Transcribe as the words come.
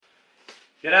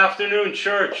Good afternoon,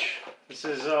 church. This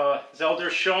is Elder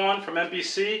Sean from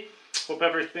NBC. Hope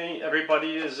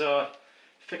everybody is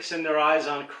fixing their eyes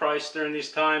on Christ during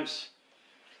these times.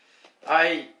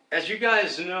 As you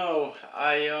guys know,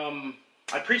 I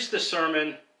preached a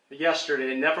sermon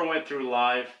yesterday. It never went through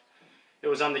live. It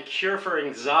was on the cure for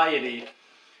anxiety.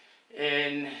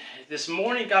 And this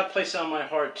morning, God placed on my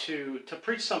heart to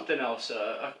preach something else.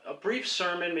 A brief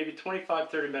sermon, maybe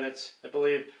 25-30 minutes, I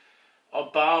believe,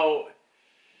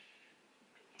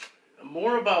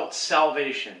 more about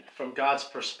salvation from God's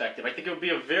perspective. I think it would be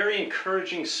a very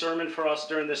encouraging sermon for us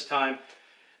during this time.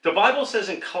 The Bible says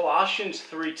in Colossians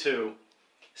 3:2,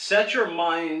 set your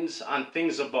minds on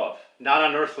things above, not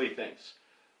on earthly things.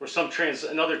 Or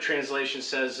another translation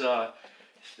says,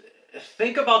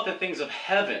 think about the things of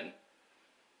heaven,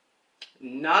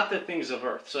 not the things of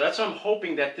earth. So that's what I'm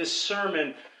hoping, that this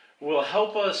sermon will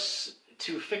help us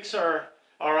to fix our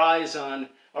eyes on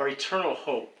our eternal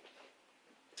hope.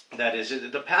 That is,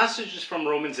 the passage is from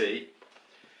Romans 8.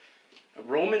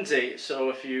 Romans 8. So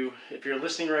if you're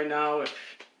listening right now,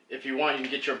 if you want, you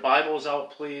can get your Bibles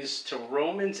out, please, to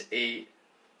Romans 8,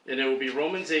 and it will be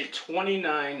Romans 8,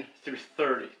 29 through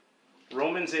 30.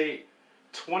 Romans 8,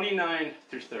 29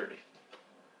 through 30.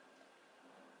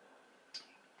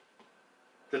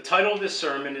 The title of this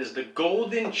sermon is The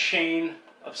Golden Chain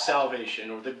of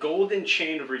Salvation, or The Golden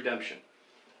Chain of Redemption.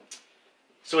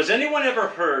 So has anyone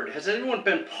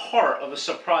been part of a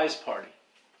surprise party?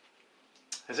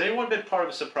 Has anyone been part of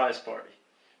a surprise party?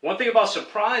 One thing about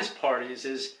surprise parties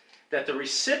is that the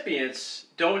recipients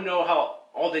don't know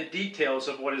all the details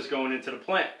of what is going into the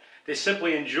plan. They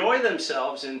simply enjoy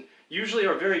themselves and usually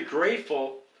are very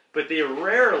grateful, but they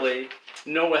rarely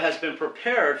know what has been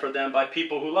prepared for them by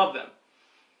people who love them.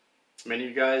 Many of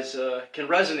you guys can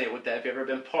resonate with that if you've ever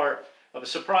been part of a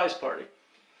surprise party.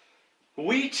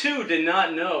 We too did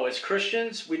not know, as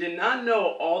Christians, we did not know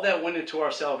all that went into our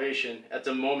salvation at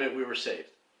the moment we were saved.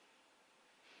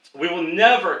 We will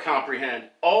never comprehend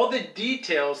all the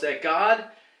details that God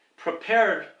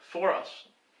prepared for us.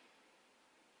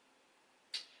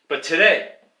 But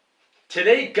today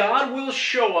God will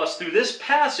show us through this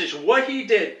passage what He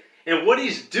did and what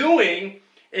He's doing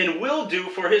and will do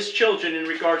for His children in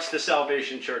regards to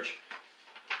salvation, church.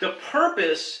 The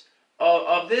purpose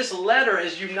of this letter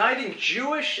is uniting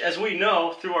Jewish, as we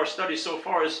know through our studies so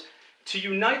far, is to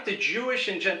unite the Jewish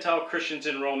and Gentile Christians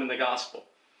in Rome in the gospel.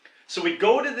 So we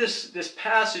go to this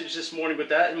passage this morning with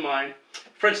that in mind.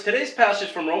 Friends, today's passage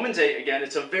from Romans 8, again,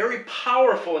 it's a very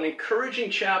powerful and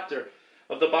encouraging chapter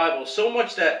of the Bible, so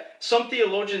much that some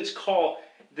theologians call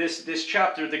this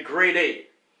chapter the Great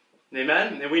Eight.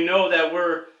 Amen? And we know that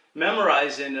we're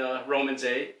memorizing Romans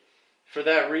 8. For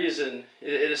that reason,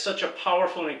 it is such a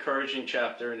powerful and encouraging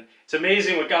chapter. And it's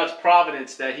amazing with God's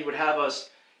providence that He would have us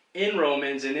in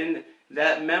Romans and in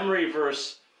that memory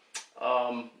verse,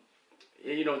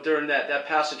 during that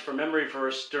passage for memory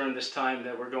verse during this time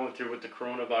that we're going through with the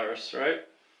coronavirus, right?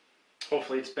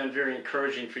 Hopefully it's been very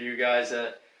encouraging for you guys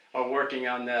that are working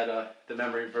on that the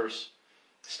memory verse.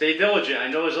 Stay diligent. I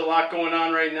know there's a lot going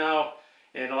on right now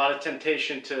and a lot of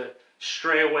temptation to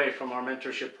stray away from our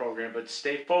mentorship program, but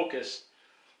stay focused.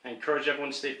 I encourage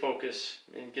everyone to stay focused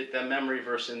and get that memory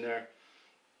verse in there.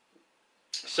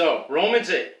 So, Romans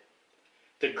 8,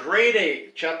 the Great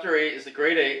Eight, chapter 8 is the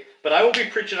Great Eight, but I will be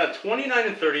preaching on 29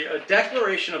 and 30, a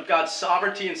declaration of God's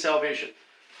sovereignty and salvation.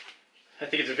 I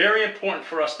think it's very important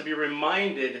for us to be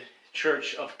reminded,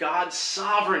 church, of God's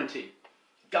sovereignty,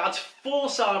 God's full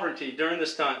sovereignty during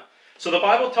this time. So the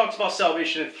Bible talks about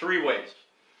salvation in three ways.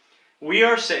 We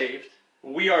are saved,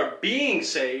 we are being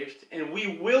saved, and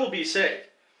we will be saved.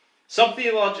 Some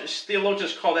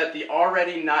theologians call that the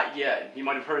already not yet. You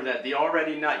might have heard of that, the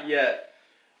already not yet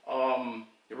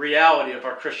reality of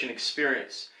our Christian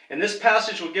experience. And this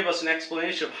passage will give us an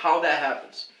explanation of how that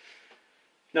happens.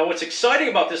 Now what's exciting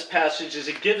about this passage is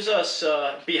it gives us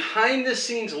a behind the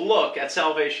scenes look at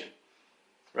salvation.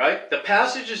 Right? The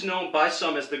passage is known by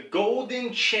some as the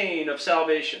golden chain of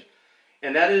salvation.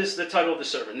 And that is the title of the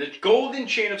sermon, the golden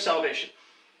chain of salvation.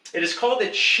 It is called a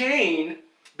chain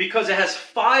because it has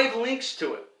 5 links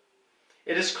to it.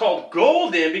 It is called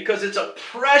golden because it's a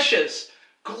precious,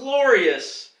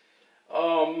 glorious,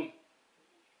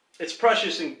 it's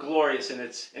precious and glorious in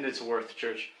its worth,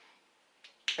 church.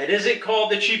 It isn't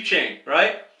called the cheap chain,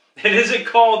 right? It isn't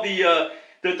called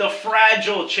the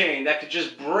fragile chain that could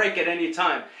just break at any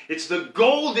time. It's the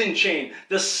golden chain,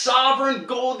 the sovereign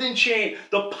golden chain,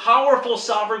 the powerful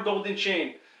sovereign golden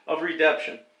chain of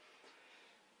redemption.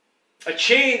 A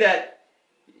chain that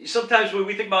sometimes when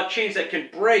we think about chains that can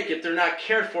break if they're not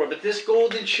cared for, but this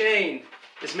golden chain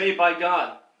is made by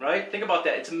God, right? Think about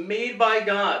that. It's made by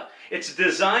God. It's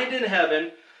designed in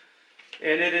heaven,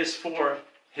 and it is for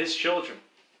his children.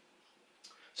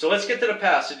 So let's get to the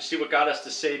passage, see what God has to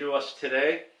say to us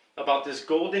today about this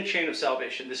golden chain of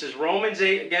salvation. This is Romans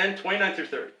 8, again, 29 through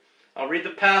 30. I'll read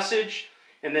the passage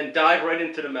and then dive right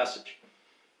into the message.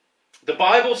 The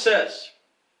Bible says,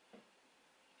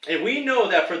 and we know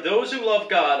that for those who love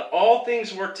God, all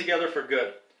things work together for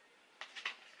good.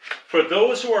 For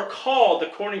those who are called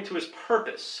according to his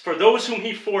purpose. For those whom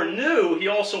he foreknew, he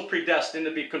also predestined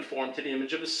to be conformed to the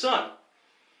image of his Son,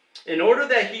 in order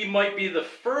that he might be the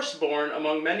firstborn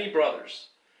among many brothers.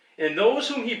 And those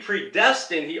whom he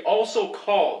predestined, he also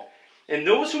called. And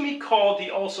those whom he called, he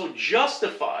also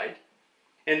justified.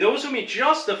 And those whom he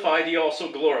justified, he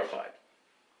also glorified.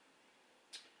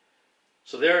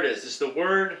 So there it is. This is the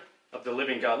word of the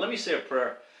living God. Let me say a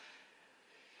prayer.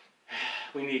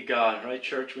 We need God, right,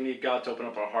 church? We need God to open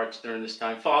up our hearts during this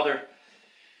time. Father,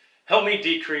 help me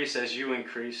decrease as you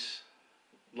increase.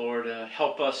 Lord,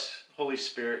 help us, Holy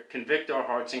Spirit, convict our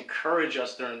hearts, encourage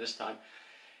us during this time.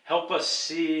 Help us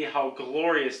see how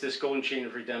glorious this golden chain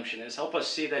of redemption is. Help us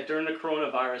see that during the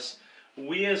coronavirus,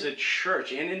 we as a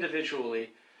church and individually,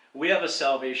 we have a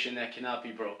salvation that cannot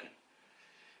be broken.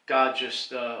 God,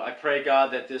 I pray,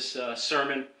 God, that this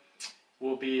sermon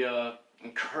will be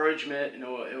encouragement, and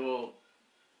it will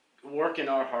work in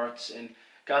our hearts. And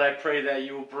God, I pray that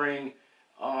you will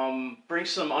bring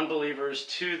some unbelievers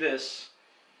to this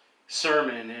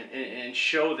sermon and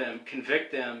show them,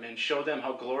 convict them, and show them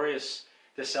how glorious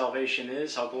this salvation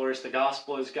is, how glorious the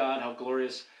gospel is, God, how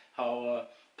glorious, how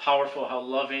powerful, how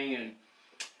loving, and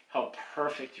how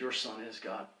perfect your Son is,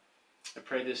 God. I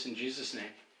pray this in Jesus' name.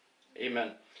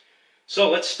 Amen. So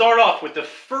let's start off with the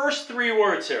first three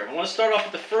words here. I want to start off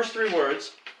with the first three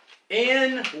words.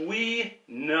 And we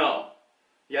know.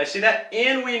 You guys see that?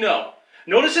 And we know.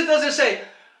 Notice it doesn't say,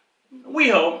 we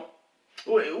hope.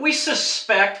 We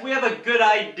suspect. We have a good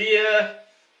idea.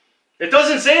 It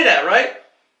doesn't say that, right?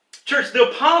 Church, the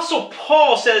Apostle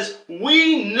Paul says,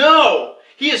 we know.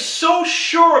 He is so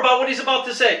sure about what he's about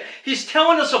to say. He's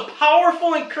telling us a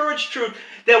powerful, encouraged truth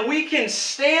that we can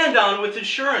stand on with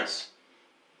assurance.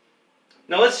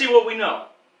 Now let's see what we know.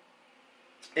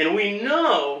 And we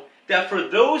know that for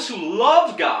those who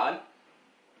love God,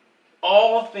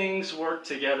 all things work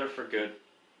together for good.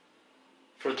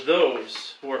 For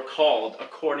those who are called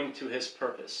according to his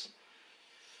purpose.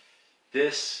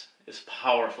 This is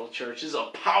powerful, church. This is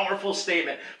a powerful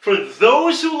statement. For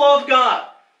those who love God,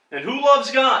 and who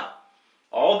loves God?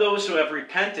 All those who have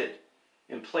repented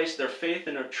and placed their faith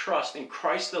and their trust in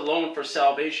Christ alone for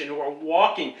salvation, who are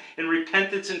walking in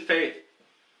repentance and faith.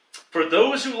 For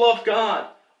those who love God,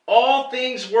 all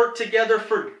things work together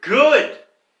for good.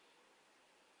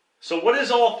 So what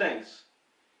is all things?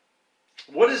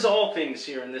 What is all things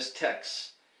here in this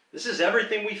text? This is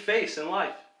everything we face in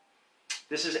life.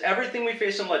 This is everything we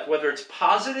face in life, whether it's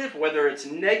positive, whether it's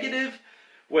negative,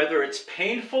 whether it's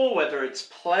painful, whether it's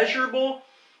pleasurable,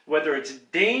 whether it's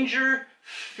danger,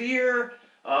 fear,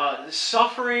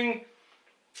 suffering,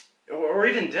 or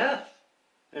even death.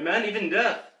 Amen? Even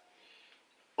death.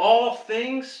 All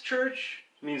things, church,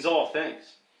 means all things.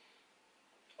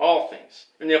 All things.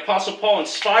 And the Apostle Paul,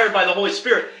 inspired by the Holy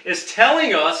Spirit, is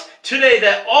telling us today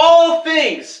that all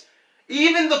things,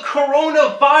 even the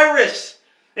coronavirus,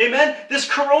 amen, this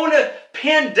corona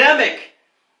pandemic,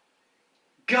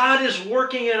 God is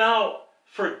working it out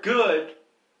for good.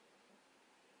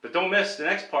 But don't miss the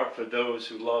next part, for those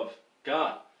who love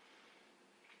God.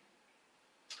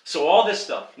 So all this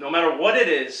stuff, no matter what it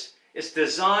is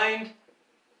designed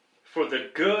for the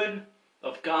good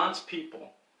of God's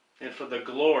people and for the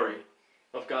glory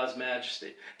of God's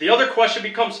majesty. The other question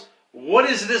becomes, what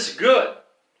is this good?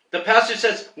 The passage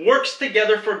says, works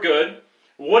together for good.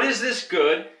 What is this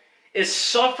good? Is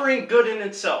suffering good in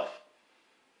itself?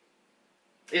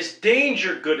 Is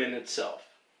danger good in itself?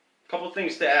 A couple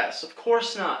things to ask. Of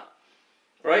course not.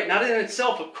 Right? Not in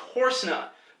itself, of course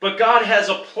not. But God has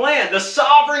a plan. The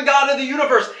sovereign God of the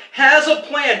universe has a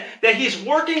plan that he's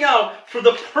working out for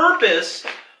the purpose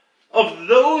of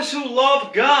those who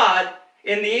love God.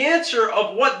 And the answer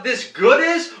of what this good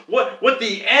is, what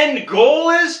the end goal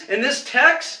is in this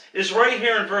text, is right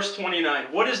here in verse 29.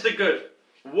 What is the good?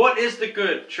 What is the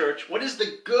good, church? What is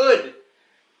the good?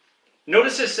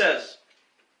 Notice it says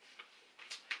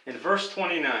in verse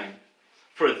 29,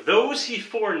 for those he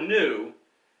foreknew,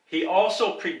 he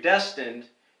also predestined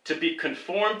to be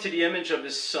conformed to the image of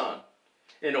his Son,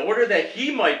 in order that he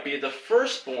might be the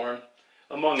firstborn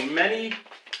among many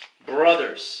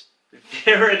brothers.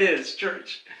 There it is,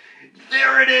 church.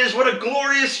 There it is. What a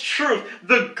glorious truth.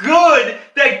 The good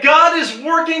that God is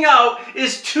working out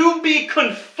is to be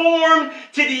conformed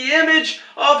to the image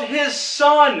of His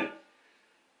Son.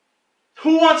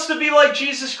 Who wants to be like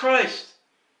Jesus Christ?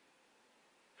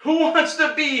 Who wants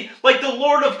to be like the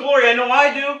Lord of glory? I know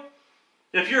I do.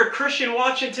 If you're a Christian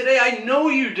watching today, I know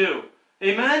you do.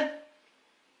 Amen?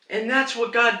 And that's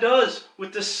what God does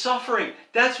with the suffering.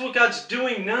 That's what God's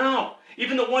doing now.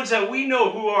 Even the ones that we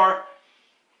know who are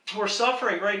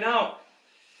suffering right now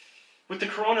with the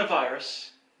coronavirus,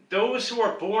 those who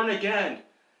are born again,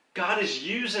 God is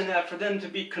using that for them to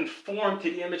be conformed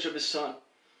to the image of His Son.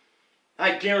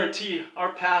 I guarantee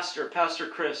our pastor, Pastor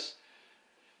Chris,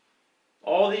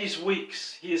 all these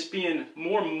weeks, he is being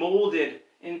more molded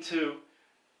into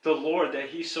the Lord that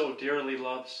he so dearly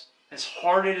loves. As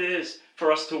hard it is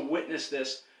for us to witness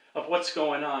this, of what's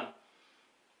going on,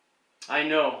 I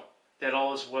know that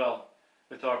all is well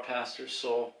with our pastor's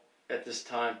soul at this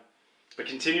time. But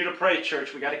continue to pray,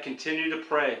 church. We got to continue to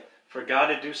pray for God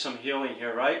to do some healing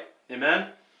here, right? Amen?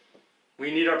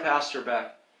 We need our pastor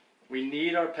back. We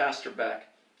need our pastor back.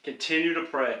 Continue to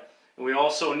pray. And we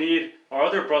also need our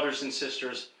other brothers and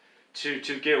sisters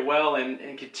to get well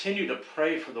and continue to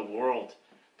pray for the world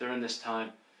during this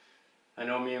time. I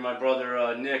know me and my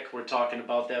brother Nick were talking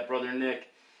about that. Brother Nick,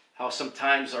 how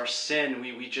sometimes our sin,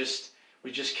 we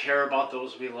just care about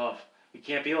those we love. We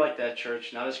can't be like that,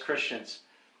 church, not as Christians.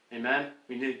 Amen?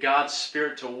 We need God's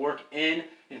Spirit to work in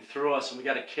and through us, and we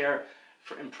got to care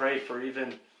for and pray for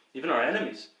even our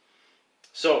enemies.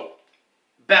 So,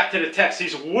 back to the text.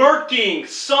 He's working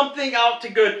something out to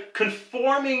good,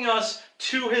 conforming us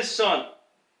to His Son.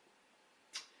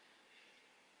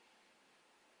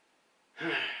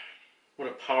 What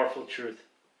a powerful truth.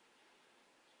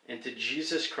 And to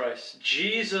Jesus Christ,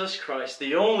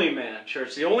 the only man,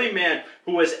 church, the only man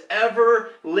who has ever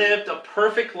lived a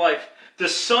perfect life, the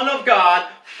Son of God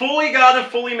and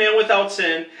fully man without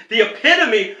sin, the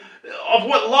epitome of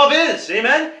what love is,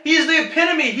 amen? He is the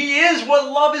epitome. He is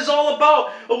what love is all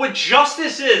about, or what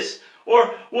justice is,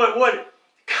 or what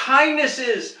kindness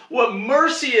is, what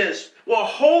mercy is, what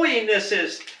holiness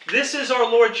is. This is our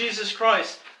Lord Jesus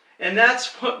Christ, and that's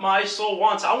what my soul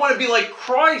wants. I want to be like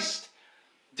Christ.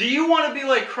 Do you want to be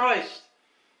like Christ?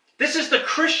 This is the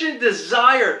Christian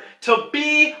desire, to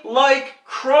be like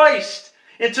Christ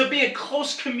and to be in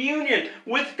close communion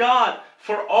with God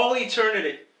for all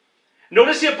eternity.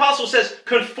 Notice the apostle says,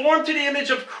 conform to the image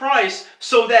of Christ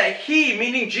so that He,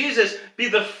 meaning Jesus, be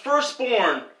the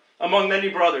firstborn among many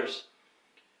brothers.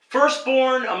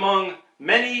 Firstborn among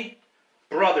many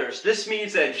brothers. This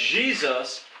means that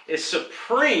Jesus is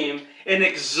supreme and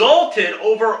exalted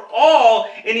over all,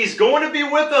 and He's going to be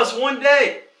with us one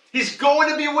day. He's going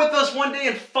to be with us one day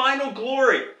in final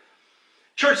glory.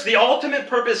 Church, the ultimate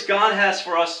purpose God has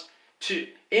for us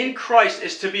in Christ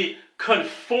is to be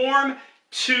conformed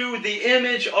to the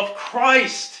image of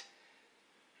Christ.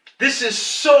 This is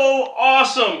so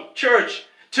awesome, church,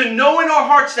 to know in our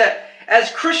hearts that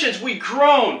as Christians we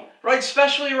groan, right?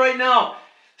 Especially right now,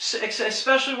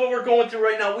 especially what we're going through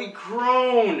right now, we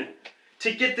groan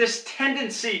to get this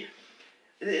tendency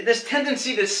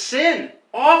to sin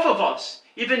off of us.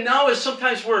 Even now, as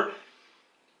sometimes we're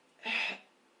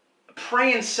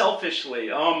praying selfishly,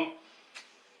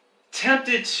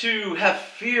 tempted to have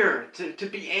fear, to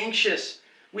be anxious.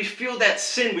 We feel that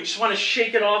sin. We just want to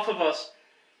shake it off of us.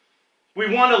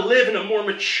 We want to live in a more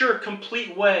mature,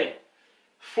 complete way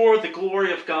for the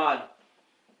glory of God.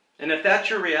 And if that's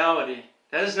your reality,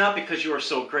 that is not because you are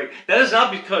so great. That is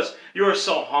not because you are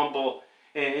so humble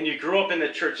and you grew up in the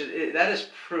church. That is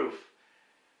proof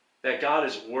that God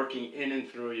is working in and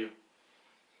through you.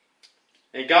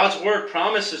 And God's Word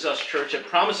promises us, church, it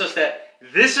promises us that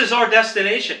this is our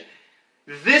destination.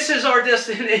 This is our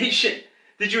destination.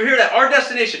 Did you hear that? Our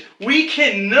destination. We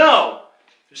can know,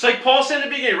 just like Paul said in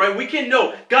the beginning, right? We can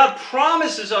know. God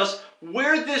promises us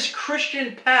where this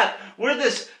Christian path, where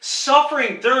this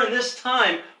suffering during this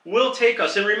time will take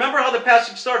us. And remember how the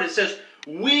passage started. It says,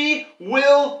 we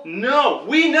will know.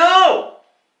 We know.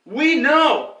 We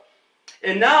know.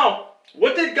 And now,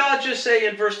 what did God just say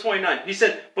in verse 29? He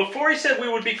said, before He said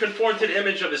we would be conformed to the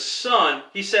image of His Son,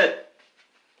 He said,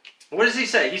 what does He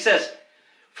say? He says,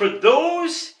 for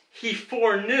those He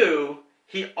foreknew,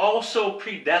 He also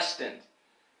predestined.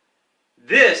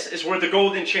 This is where the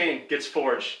golden chain gets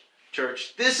forged,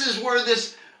 church. This is where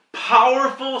this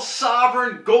powerful,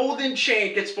 sovereign golden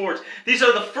chain gets forged. These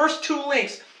are the first two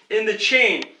links in the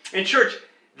chain. In church,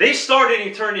 they start in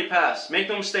eternity past. Make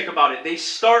no mistake about it. They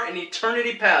start in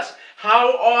eternity past.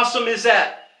 How awesome is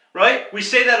that? Right? We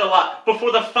say that a lot.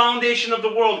 Before the foundation of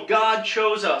the world, God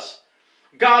chose us.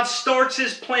 God starts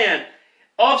his plan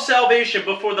of salvation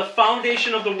before the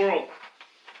foundation of the world.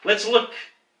 Let's look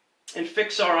and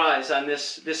fix our eyes on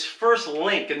this first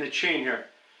link in the chain here.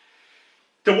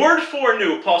 The word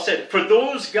foreknew, Paul said, for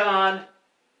those God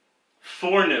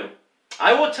foreknew.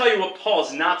 I will tell you what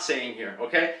Paul's not saying here,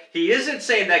 okay? He isn't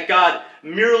saying that God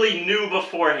merely knew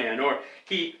beforehand, or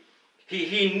he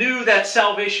knew that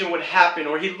salvation would happen,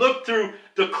 or he looked through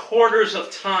the quarters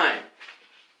of time.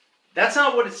 That's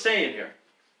not what it's saying here.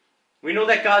 We know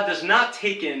that God does not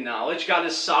take in knowledge. God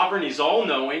is sovereign. He's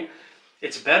all-knowing.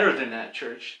 It's better than that,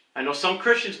 church. I know some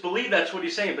Christians believe that's what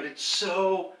he's saying, but it's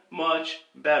so much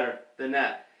better than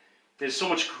that. It's so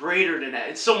much greater than that.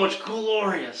 It's so much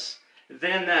glorious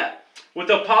than that. What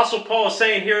the Apostle Paul is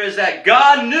saying here is that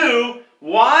God knew.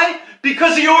 Why?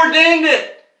 Because he ordained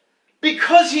it.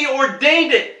 Because he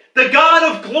ordained it. The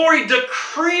God of glory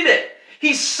decreed it.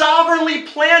 He sovereignly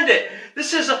planned it.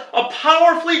 This is a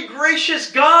powerfully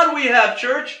gracious God we have,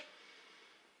 church.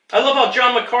 I love how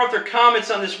John MacArthur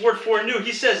comments on this word foreknew.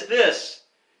 He says this,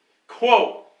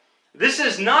 quote, "This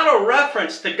is not a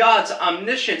reference to God's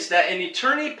omniscience that in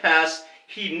eternity past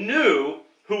he knew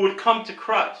who would come to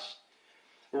Christ.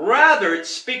 Rather, it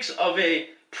speaks of a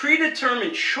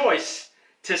predetermined choice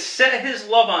to set his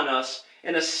love on us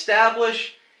and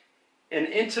establish an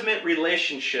intimate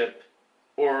relationship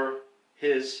or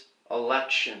his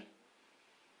election."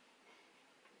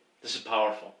 This is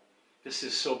powerful. This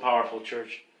is so powerful,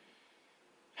 church.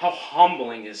 How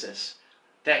humbling is this?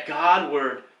 That God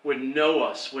would know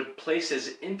us, would place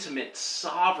his intimate,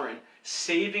 sovereign,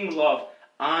 saving love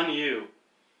on you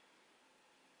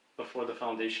before the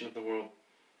foundation of the world.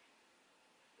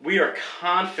 We are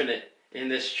confident in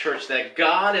this church that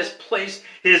God has placed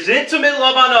his intimate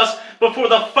love on us before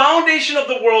the foundation of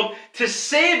the world to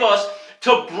save us,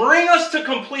 to bring us to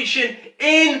completion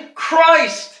in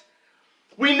Christ.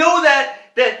 We know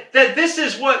that this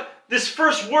is what this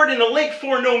first word in the link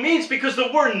foreknow means, because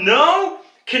the word know,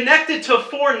 connected to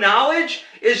foreknowledge,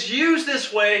 is used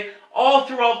this way all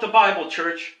throughout the Bible,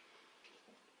 church.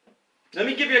 Let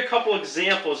me give you a couple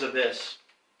examples of this.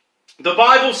 The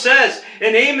Bible says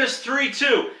in Amos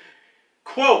 3:2,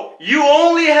 quote, "You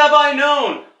only have I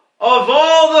known of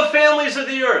all the families of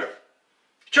the earth."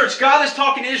 Church, God is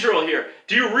talking to Israel here.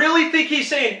 Do you really think he's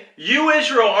saying, you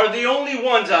Israel are the only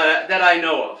ones that I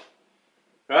know of?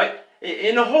 Right?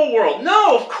 In the whole world?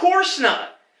 No, of course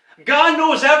not. God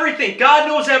knows everything. God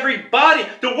knows everybody.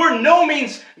 The word know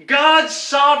means God's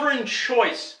sovereign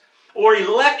choice or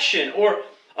election or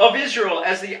of Israel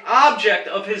as the object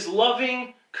of his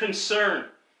loving concern.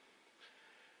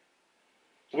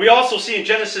 We also see in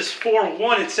Genesis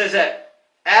 4:1, it says that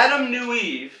Adam knew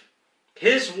Eve,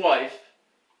 his wife.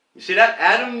 You see that?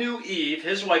 Adam knew Eve,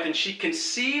 his wife, and she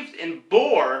conceived and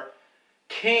bore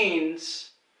Cain.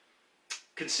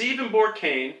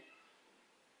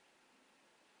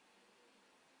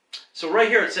 So right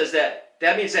here it says that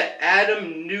means that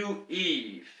Adam knew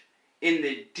Eve in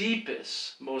the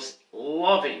deepest, most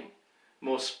loving,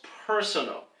 most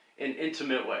personal and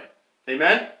intimate way.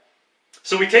 Amen?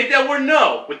 So we take that word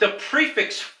know with the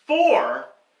prefix for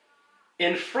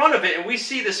in front of it, and we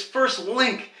see this first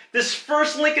link. This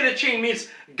first link in the chain means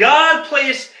God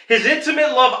placed his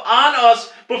intimate love on us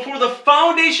before the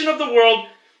foundation of the world.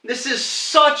 This is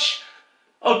such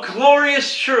a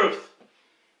glorious truth.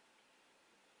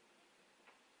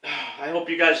 I hope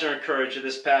you guys are encouraged with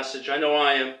this passage. I know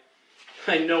I am.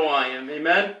 I know I am.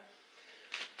 Amen?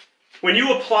 When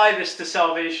you apply this to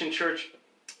salvation, church,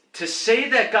 to say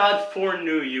that God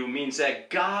foreknew you means that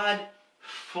God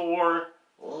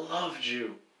foreloved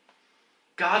you.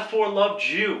 God foreloved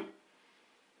you.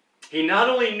 He not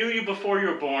only knew you before you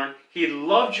were born, he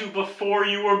loved you before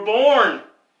you were born.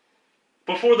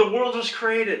 Before the world was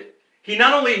created. He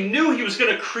not only knew he was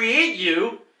going to create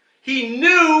you, he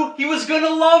knew he was going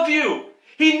to love you.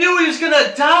 He knew he was going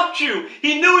to adopt you.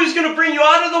 He knew he was going to bring you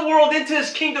out of the world into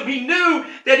his kingdom. He knew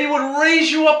that he would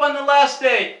raise you up on the last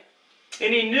day.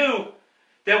 And he knew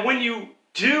that when you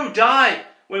do die,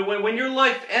 when your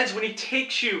life ends, when he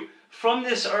takes you from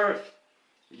this earth,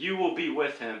 you will be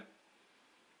with him.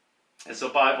 As the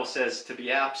Bible says, to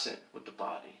be absent with the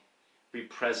body, be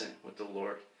present with the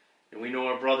Lord. And we know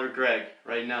our brother Greg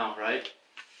right now, right?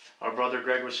 Our brother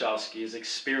Greg Wachowski is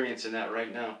experiencing that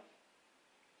right now.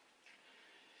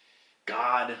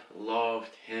 God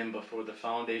loved him before the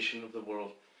foundation of the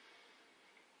world.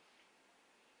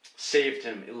 Saved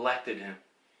him, elected him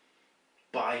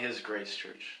by his grace,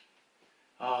 church.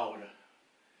 Oh,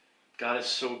 God is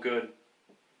so good.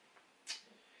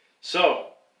 So,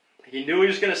 he knew he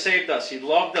was going to save us. He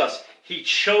loved us. He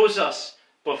chose us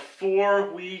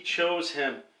before we chose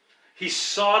him. He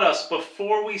sought us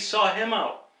before we saw him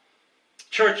out.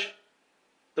 Church,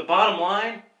 the bottom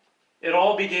line, it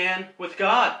all began with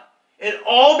God. It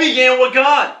all began with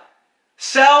God.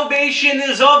 Salvation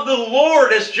is of the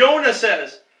Lord, as Jonah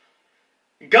says.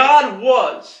 God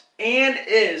was and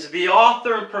is the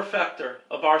author and perfecter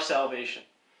of our salvation.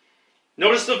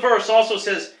 Notice the verse also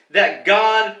says that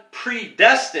God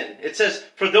predestined. It says,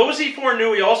 for those he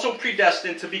foreknew, he also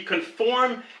predestined to be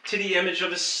conformed to the image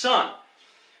of his Son.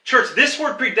 Church, this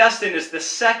word predestined is the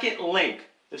second link.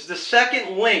 It's the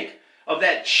second link of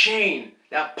that chain,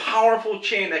 that powerful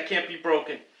chain that can't be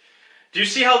broken. Do you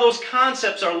see how those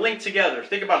concepts are linked together?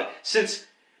 Think about it. Since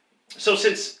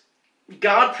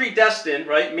God predestined,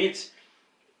 right, means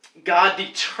God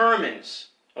determines,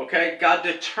 okay? God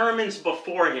determines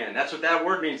beforehand. That's what that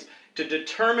word means, to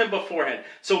determine beforehand.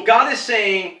 So God is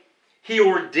saying he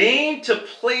ordained to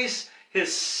place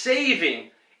his saving,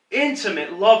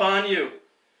 intimate love on you.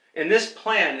 And this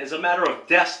plan is a matter of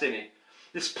destiny.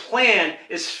 This plan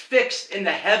is fixed in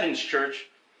the heavens, church.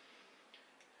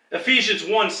 Ephesians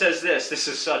 1 says this. This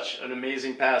is such an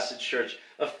amazing passage, church.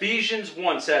 Ephesians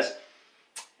 1 says,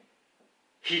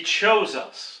 he chose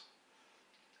us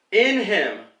in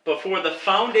him before the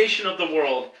foundation of the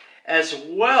world, as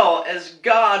well as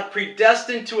God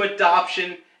predestined to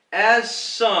adoption as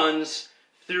sons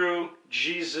through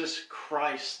Jesus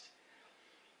Christ.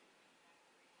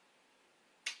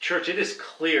 Church, it is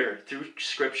clear through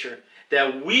Scripture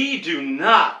that we do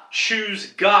not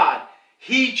choose God.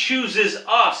 He chooses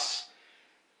us.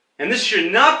 And this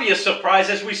should not be a surprise,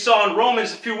 as we saw in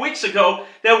Romans a few weeks ago,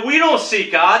 that we don't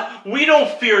see God. We don't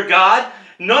fear God.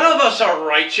 None of us are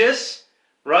righteous,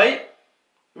 right?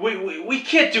 We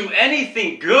can't do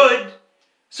anything good.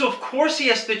 So of course he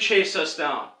has to chase us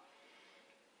down.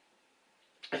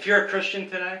 If you're a Christian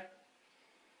today,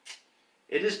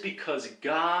 it is because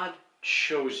God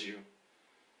chose you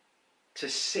to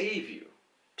save you,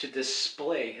 to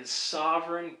display his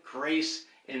sovereign grace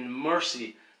and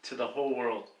mercy to the whole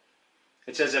world.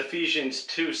 It says, Ephesians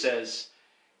 2 says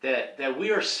that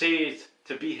we are saved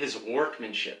to be his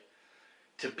workmanship,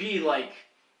 to be like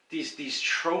these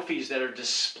trophies that are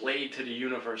displayed to the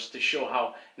universe to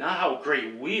show not how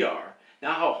great we are,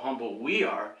 not how humble we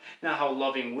are, not how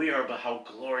loving we are, but how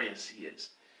glorious he is.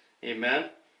 Amen?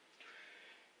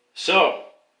 So,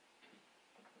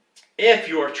 if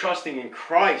you are trusting in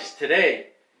Christ today,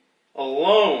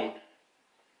 alone,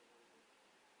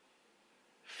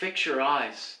 fix your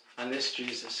eyes on this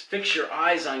Jesus. Fix your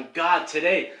eyes on God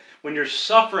today. When you're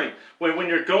suffering, when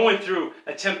you're going through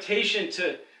a temptation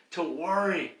to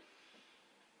worry,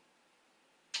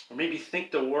 or maybe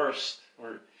think the worst,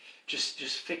 or just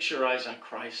fix your eyes on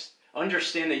Christ.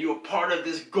 Understand that you are part of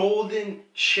this golden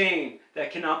chain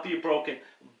that cannot be broken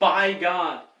by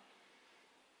God.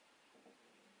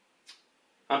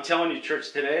 I'm telling you,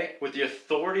 church, today, with the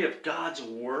authority of God's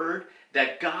word,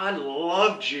 that God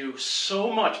loved you so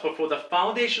much before the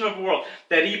foundation of the world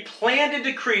that he planned and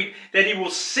decreed that he will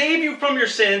save you from your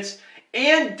sins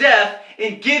and death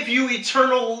and give you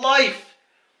eternal life.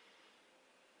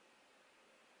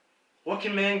 What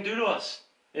can man do to us?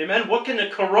 Amen? What can the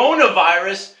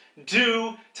coronavirus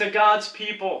do to God's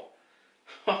people?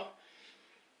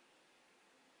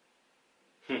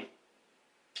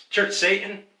 Church,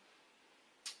 Satan,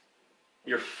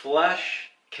 your flesh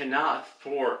cannot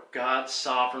thwart God's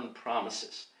sovereign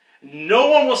promises.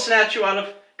 No one will snatch you out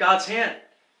of God's hand.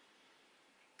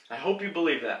 I hope you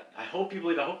believe that. I hope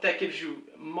that gives you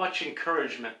much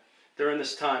encouragement during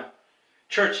this time.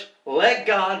 Church, let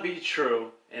God be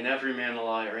true and every man a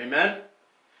liar. Amen?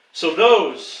 So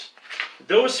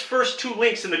those first two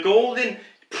links in the golden,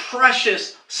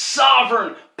 precious,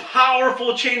 sovereign,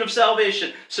 powerful chain of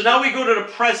salvation. So now we go to the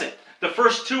present. The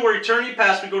first two are eternity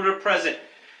past. We go to the present.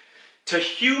 To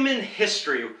human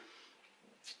history.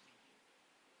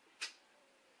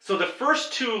 So the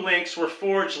first two links were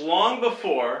forged long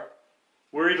before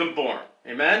we're even born.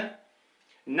 Amen?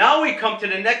 Now we come to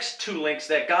the next two links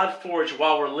that God forged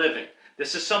while we're living.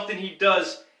 This is something he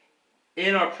does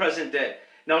in our present day.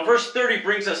 Now verse 30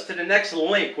 brings us to the next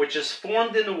link, which is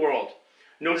formed in the world.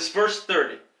 Notice verse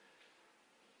 30.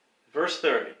 Verse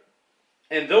 30.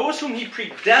 And those whom he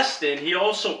predestined, he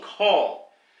also called.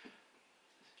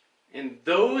 And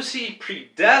those he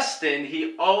predestined,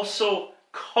 he also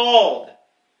called.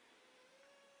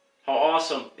 How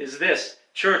awesome is this,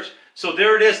 church? So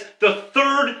there it is, the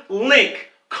third link,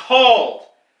 called.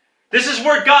 This is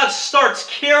where God starts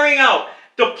carrying out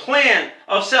the plan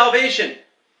of salvation.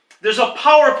 There's a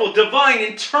powerful, divine,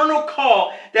 internal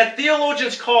call that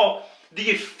theologians call the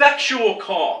effectual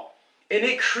call. And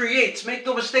it creates, make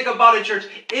no mistake about it, church,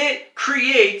 it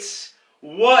creates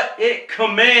what it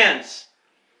commands.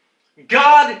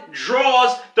 God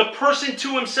draws the person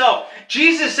to himself.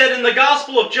 Jesus said in the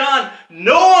Gospel of John,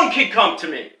 no one can come to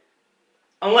me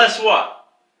unless what?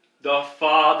 The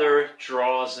Father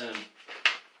draws him.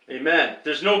 Amen.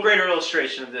 There's no greater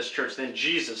illustration of this, church, than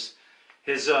Jesus.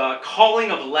 His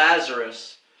calling of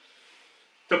Lazarus,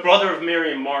 the brother of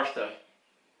Mary and Martha.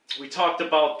 We talked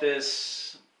about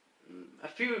this I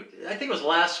think it was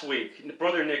last week.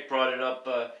 Brother Nick brought it up,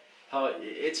 how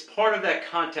it's part of that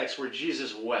context where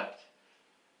Jesus wept.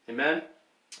 Amen?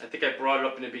 I think I brought it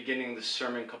up in the beginning of the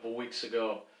sermon a couple weeks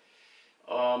ago.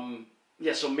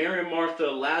 So Mary and Martha,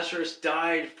 Lazarus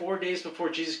died 4 days before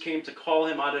Jesus came to call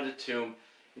him out of the tomb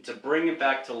and to bring him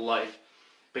back to life.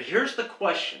 But here's the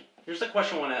question. Here's the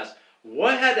question I want to ask.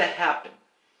 What had to happen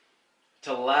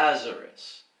to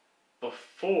Lazarus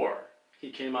before he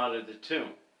came out of the tomb?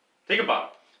 Think about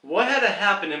it. What had to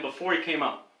happen to him before he came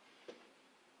out?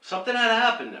 Something had to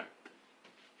happen there.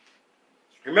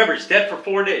 Remember, he's dead for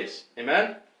 4 days.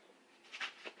 Amen?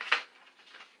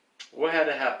 What had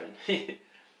to happen? He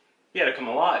had to come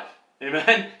alive.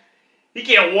 Amen? He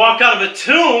can't walk out of a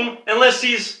tomb unless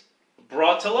he's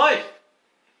brought to life.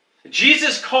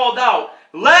 Jesus called out,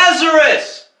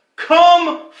 Lazarus,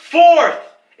 come forth.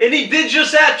 And he did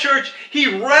just that, church.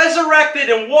 He resurrected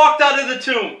and walked out of the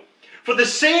tomb. For the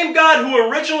same God who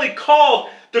originally called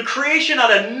the creation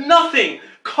out of nothing,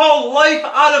 called life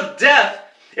out of death.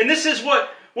 And this is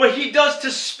what he does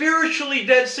to spiritually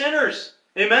dead sinners.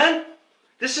 Amen?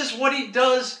 This is what he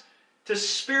does to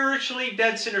spiritually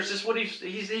dead sinners. This is what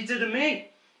he did to me.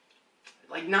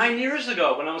 Like 9 years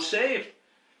ago when I was saved.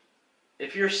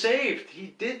 If you're saved,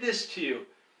 he did this to you.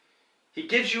 He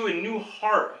gives you a new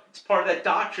heart. It's part of that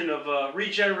doctrine of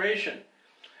regeneration.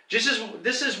 This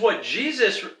is what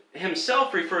Jesus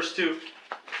himself refers to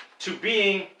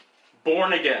being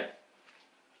born again.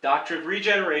 Doctrine of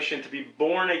regeneration, to be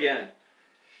born again.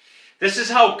 This is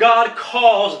how God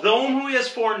calls those whom he has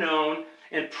foreknown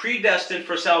and predestined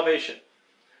for salvation.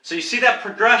 So you see that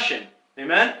progression.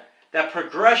 Amen? That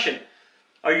progression.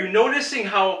 Are you noticing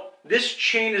how this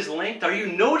chain is linked? Are you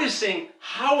noticing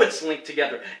how it's linked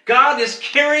together? God is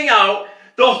carrying out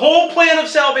the whole plan of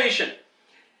salvation.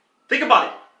 Think about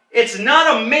it. It's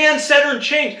not a man-centered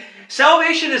change.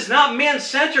 Salvation is not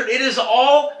man-centered. It is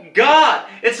all God.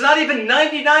 It's not even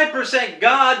 99%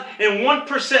 God and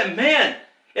 1% man.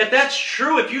 If that's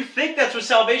true, if you think that's what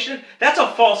salvation is, that's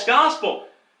a false gospel.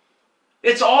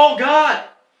 It's all God.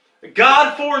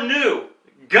 God foreknew.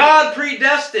 God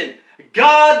predestined.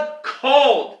 God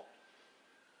called.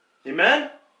 Amen?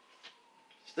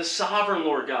 It's the sovereign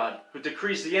Lord God who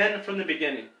decrees the end from the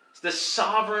beginning. It's the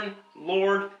sovereign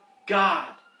Lord God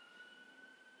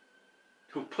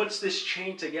who puts this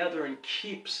chain together and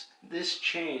keeps this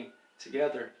chain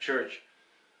together, church.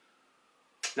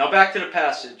 Now back to the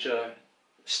passage.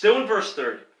 Still in verse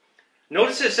 30.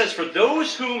 Notice it says, for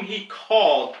those whom he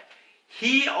called,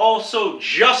 he also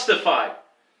justified.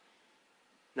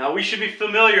 Now we should be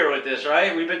familiar with this,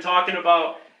 right? We've been talking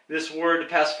about this word the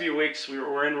past few weeks.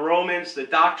 We're in Romans, the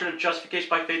doctrine of justification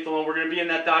by faith alone. We're going to be in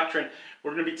that doctrine.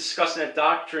 We're going to be discussing that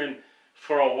doctrine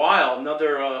for a while,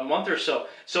 another month or so.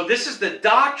 So this is the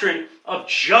doctrine of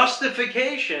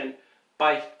justification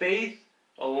by faith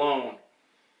alone.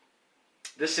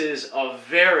 This is a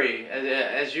very,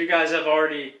 as you guys have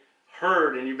already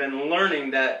heard and you've been learning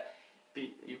that,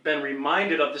 you've been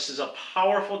reminded of, this is a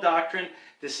powerful doctrine.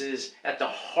 This is at the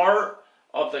heart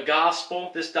of the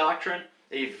gospel, this doctrine.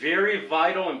 A very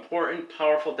vital, important,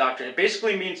 powerful doctrine. It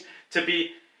basically means to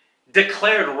be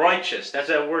declared righteous. That's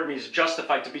what that word means,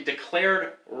 justified. To be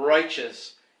declared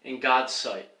righteous in God's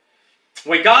sight.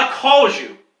 When God calls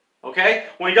you, okay?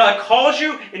 When God calls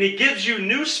you and he gives you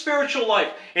new spiritual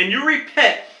life and you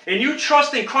repent and you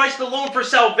trust in Christ alone for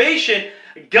salvation,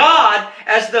 God,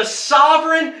 as the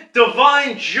sovereign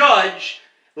divine judge,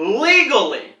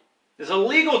 legally, there's a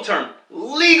legal term,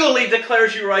 legally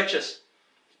declares you righteous.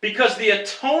 Because the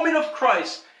atonement of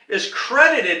Christ is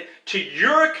credited to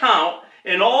your account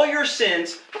and all your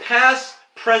sins, past,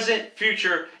 present,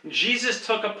 future, Jesus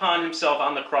took upon himself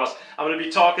on the cross. I'm going to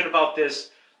be talking about this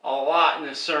a lot in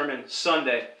the sermon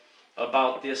Sunday,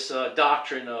 about this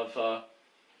doctrine of,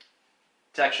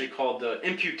 it's actually called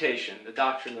imputation, the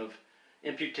doctrine of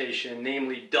imputation,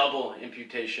 namely double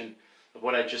imputation of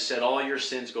what I just said. All your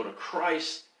sins go to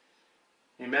Christ,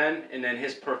 amen, and then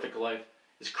his perfect life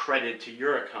is credited to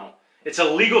your account. It's a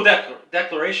legal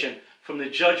declaration from the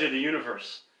judge of the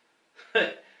universe.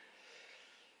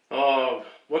 Oh,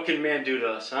 what can man do to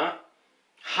us, huh?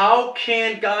 How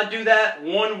can God do that?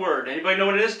 One word. Anybody know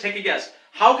what it is? Take a guess.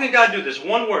 How can God do this?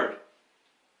 One word.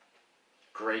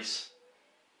 Grace.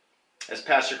 As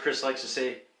Pastor Chris likes to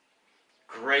say,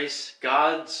 grace,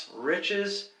 God's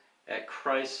riches at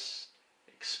Christ's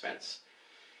expense.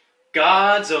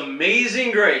 God's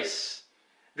amazing grace.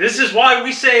 This is why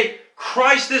we say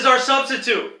Christ is our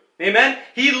substitute. Amen?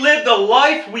 He lived the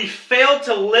life we failed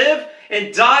to live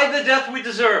and died the death we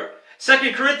deserve.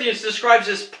 2 Corinthians describes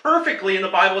this perfectly in the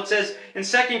Bible. It says in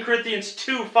 2 Corinthians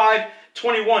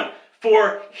 2:5-21,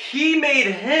 for he made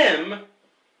him,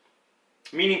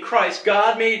 meaning Christ,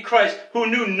 God made Christ, who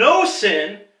knew no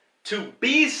sin, to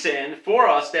be sin for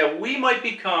us, that we might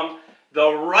become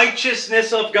the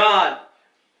righteousness of God.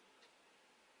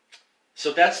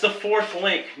 So that's the fourth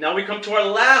link. Now we come to our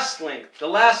last link, the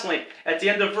last link at the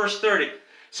end of verse 30.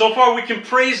 So far we can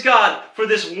praise God for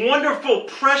this wonderful,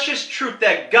 precious truth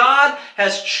that God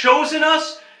has chosen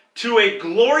us to a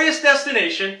glorious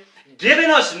destination, given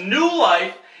us new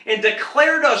life, and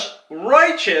declared us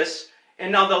righteous.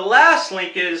 And now the last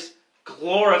link is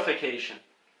glorification.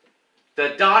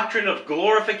 The doctrine of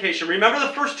glorification. Remember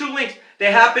the first two links?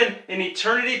 They happen in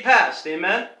eternity past.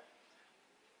 Amen?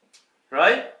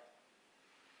 Right?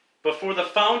 Before the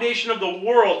foundation of the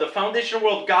world,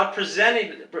 God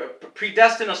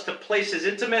predestined us to place His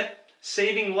intimate,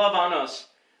 saving love on us.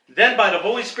 Then by the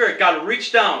Holy Spirit, God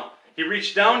reached down. He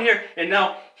reached down here, and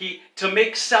now to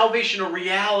make salvation a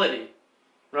reality.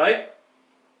 Right?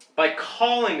 By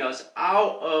calling us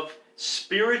out of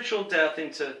spiritual death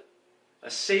into a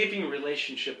saving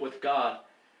relationship with God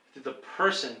through the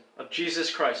person of Jesus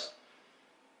Christ.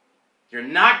 You're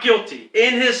not guilty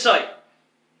in His sight.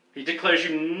 He declares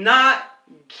you not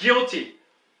guilty.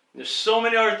 There's so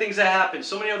many other things that happen,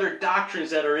 so many other doctrines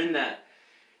that are in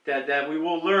that we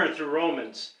will learn through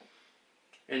Romans.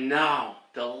 And now,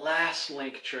 the last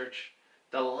link, church,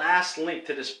 the last link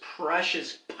to this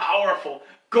precious, powerful,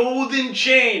 golden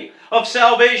chain of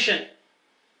salvation.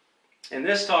 And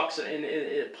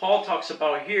Paul talks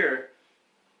about here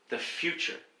the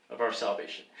future of our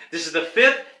salvation. This is the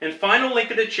fifth and final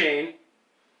link of the chain,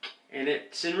 and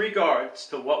it's in regards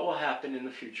to what will happen in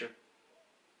the future.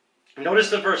 Notice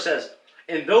the verse says,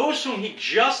 and those whom He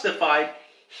justified,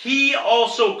 He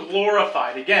also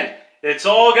glorified. Again, it's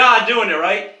all God doing it,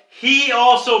 right? He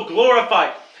also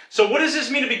glorified. So what does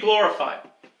this mean to be glorified?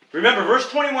 Remember, verse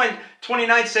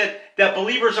 29 said that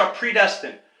believers are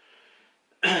predestined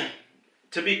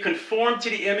to be conformed to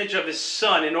the image of His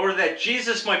Son, in order that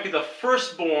Jesus might be the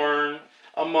firstborn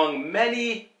among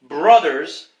many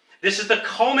brothers. This is the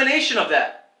culmination of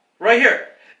that, right here.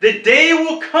 The day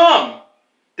will come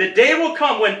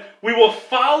when we will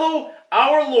follow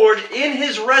our Lord in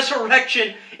His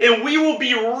resurrection, and we will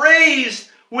be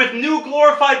raised with new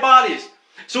glorified bodies.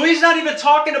 So He's not even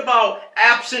talking about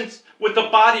absence with the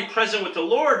body present with the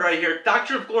Lord right here.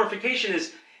 Doctrine of glorification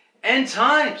is end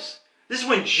times. This is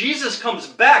when Jesus comes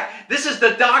back. This is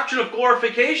the doctrine of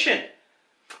glorification,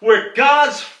 where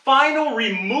God's final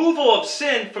removal of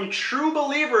sin from true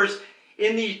believers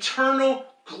in the eternal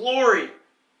glory.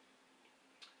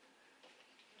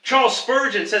 Charles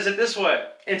Spurgeon says it this way: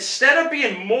 instead of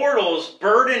being mortals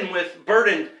burdened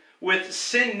with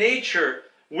sin nature,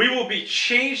 we will be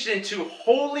changed into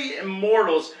holy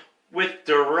immortals with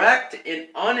direct and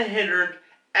unhindered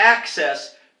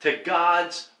access to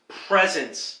God's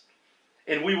presence.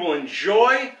 And we will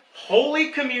enjoy holy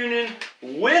communion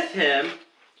with Him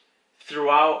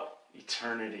throughout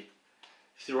eternity.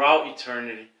 Throughout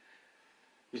eternity.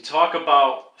 We talk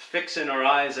about fixing our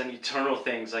eyes on eternal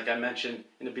things, like I mentioned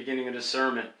in the beginning of the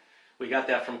sermon. We got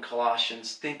that from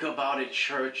Colossians. Think about it,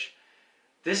 church.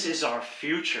 This is our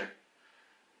future.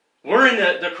 We're in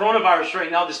the coronavirus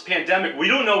right now, this pandemic. We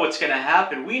don't know what's going to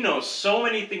happen. We know so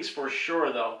many things for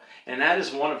sure, though. And that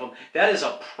is one of them. That is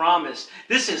a promise.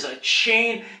 This is a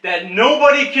chain that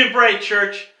nobody can break,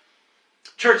 church.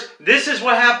 Church, this is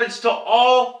what happens to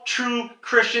all true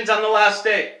Christians on the last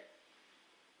day.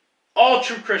 All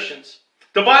true Christians.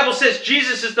 The Bible says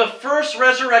Jesus is the first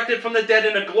resurrected from the dead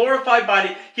in a glorified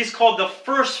body. He's called the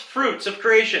first fruits of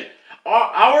creation.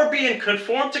 Our being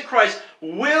conformed to Christ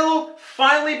will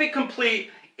finally be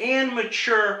complete and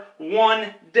mature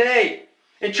one day.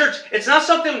 And church, it's not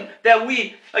something that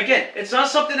it's not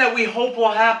something that we hope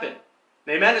will happen.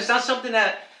 Amen? It's not something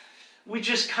that we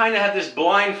just kind of have this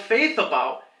blind faith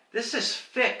about. This is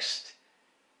fixed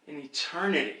in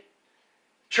eternity.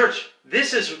 Church,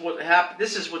 this is what's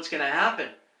going to happen.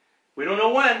 We don't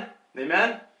know when.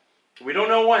 Amen? We don't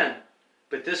know when.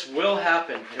 But this will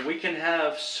happen. And we can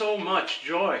have so much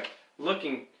joy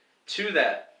looking to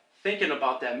that, thinking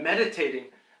about that, meditating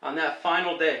on that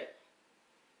final day.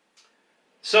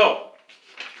 So,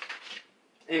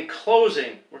 in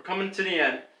closing, we're coming to the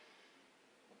end.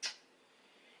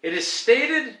 It is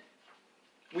stated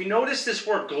we notice this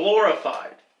word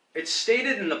glorified. It's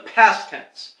stated in the past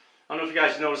tense. I don't know if you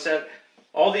guys noticed that.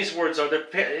 All these words are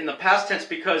in the past tense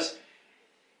because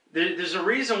there's a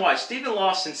reason why. Stephen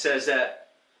Lawson says that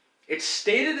it's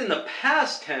stated in the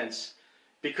past tense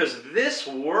because this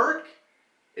work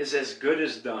is as good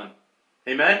as done.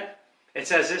 Amen?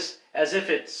 It's as if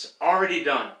it's already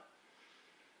done.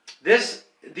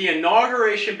 The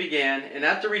inauguration began, and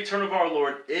at the return of our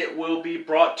Lord, it will be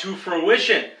brought to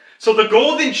fruition. So the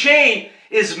golden chain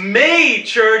is made,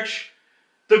 church.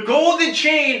 The golden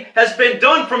chain has been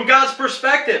done from God's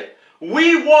perspective.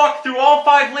 We walked through all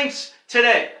 5 links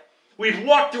today. We've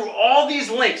walked through all these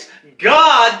links.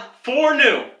 God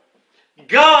foreknew.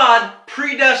 God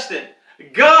predestined.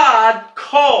 God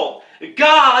called.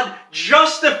 God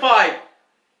justified.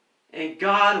 And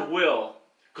God will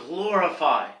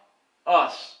glorify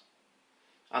us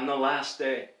on the last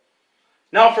day.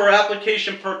 Now for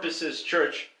application purposes,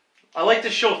 church, I like to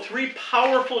show 3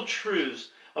 powerful truths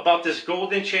about this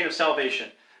golden chain of salvation.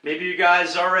 Maybe you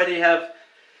guys already have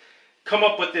come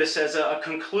up with this as a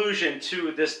conclusion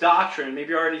to this doctrine. Maybe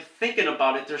you're already thinking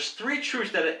about it. There's 3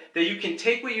 truths that you can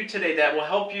take with you today that will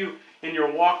help you in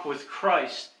your walk with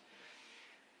Christ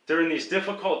during these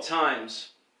difficult times.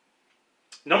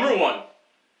 Number 1,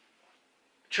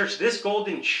 church, this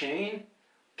golden chain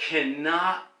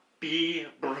cannot be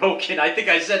broken. I think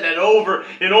I said that over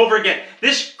and over again.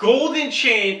 This golden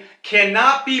chain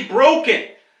cannot be broken.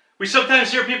 We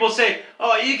sometimes hear people say,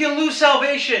 oh, you can lose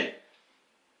salvation.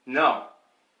 No.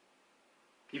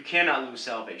 You cannot lose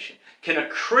salvation. Can a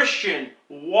Christian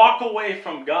walk away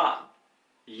from God?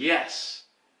 Yes.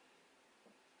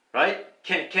 Right?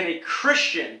 Can a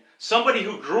Christian, somebody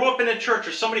who grew up in a church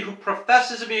or somebody who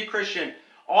professes to be a Christian,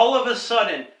 all of a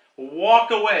sudden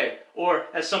walk away, or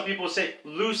as some people say,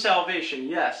 lose salvation?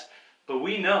 Yes. But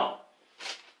we know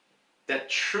that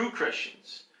true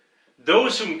Christians,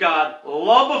 those whom God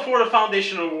loved before the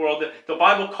foundation of the world, the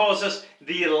Bible calls us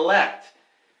the elect,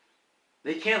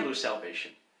 they can't lose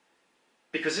salvation.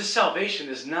 Because this salvation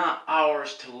is not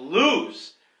ours to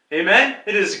lose. Amen?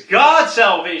 It is God's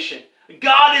salvation.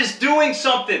 God is doing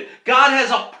something. God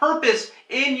has a purpose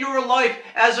in your life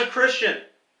as a Christian.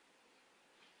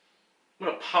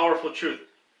 What a powerful truth.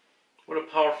 What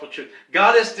a powerful truth.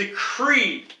 God has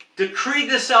decreed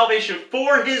this salvation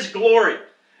for His glory.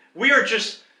 We're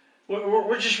just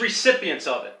recipients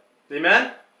of it.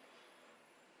 Amen?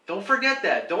 Don't forget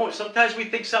that. Sometimes we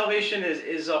think salvation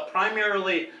is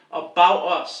primarily about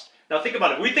us. Now think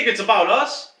about it. If we think it's about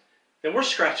us, then we're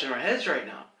scratching our heads right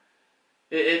now.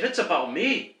 If it's about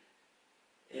me,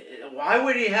 why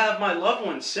would He have my loved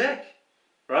one sick?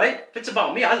 Right? If it's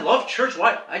about me, I love church.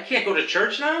 Why? I can't go to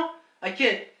church now? I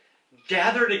can't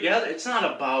gather together. It's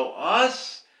not about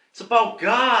us. It's about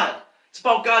God. It's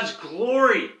about God's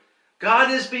glory.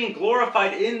 God is being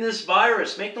glorified in this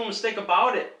virus. Make no mistake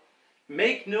about it.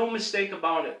 Make no mistake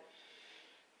about it.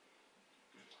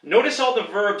 Notice all the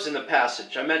verbs in the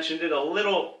passage. I mentioned it a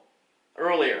little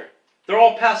earlier. They're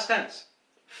all past tense.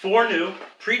 Foreknew,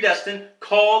 predestined,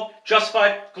 called,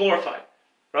 justified, glorified.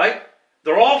 Right?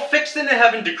 They're all fixed into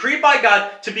heaven, decreed by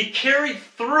God to be carried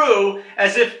through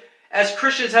as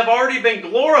Christians have already been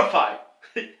glorified.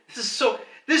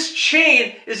 This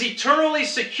chain is eternally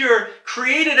secure,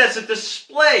 created as a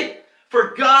display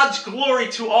for God's glory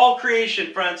to all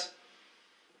creation, friends.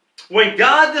 When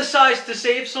God decides to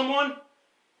save someone,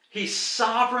 He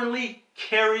sovereignly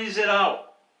carries it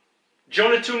out.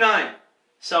 Jonah 2:9,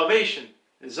 salvation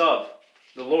is of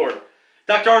the Lord.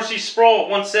 Dr. R.C. Sproul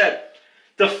once said,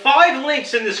 the 5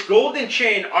 links in this golden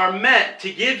chain are meant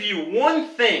to give you one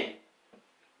thing.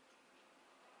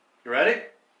 You ready?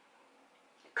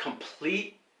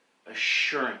 Complete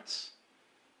assurance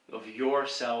of your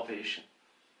salvation.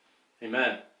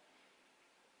 Amen.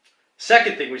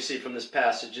 Second thing we see from this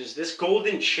passage is this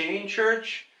golden chain,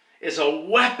 church, is a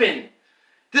weapon.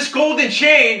 This golden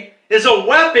chain is a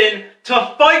weapon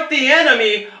to fight the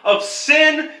enemy of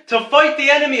sin, to fight the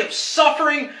enemy of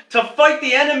suffering, to fight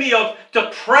the enemy of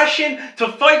depression, to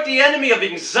fight the enemy of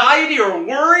anxiety or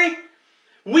worry.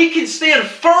 We can stand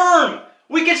firm.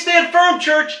 We can stand firm,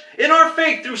 church, in our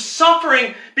faith through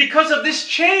suffering because of this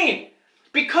chain,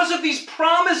 because of these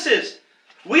promises.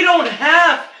 We don't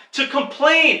have to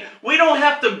complain. We don't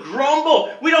have to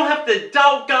grumble. We don't have to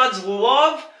doubt God's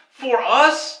love for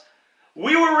us.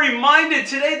 We were reminded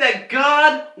today that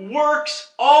God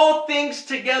works all things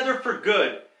together for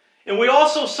good. And we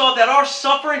also saw that our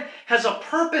suffering has a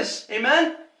purpose.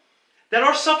 Amen? That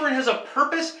our suffering has a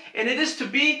purpose, and it is to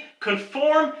be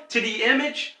conformed to the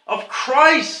image of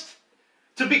Christ.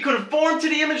 To be conformed to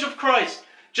the image of Christ.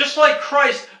 Just like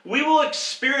Christ, we will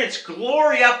experience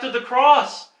glory after the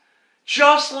cross.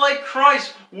 Just like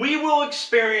Christ, we will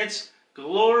experience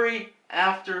glory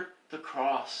after the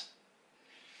cross.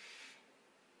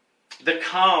 The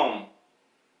calm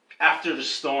after the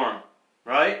storm,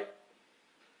 right?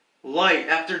 Light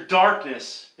after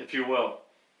darkness, if you will.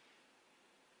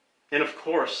 And of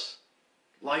course,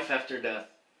 life after death.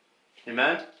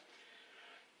 Amen?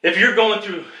 If you're going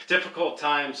through difficult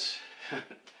times,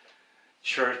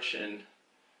 church, and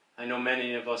I know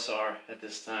many of us are at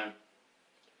this time,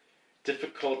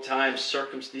 difficult times,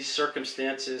 these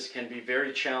circumstances can be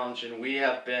very challenging. We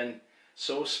have been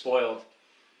so spoiled.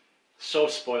 So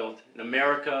spoiled. In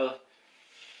America,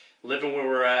 living where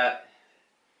we're at,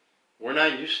 we're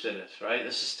not used to this, right?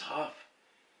 This is tough.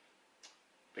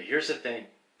 But here's the thing.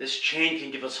 This chain can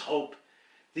give us hope.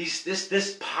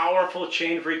 This powerful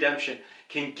chain of redemption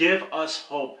can give us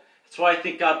hope. That's why I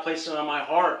think God placed it on my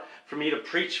heart for me to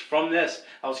preach from this.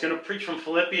 I was going to preach from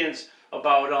Philippians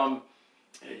about,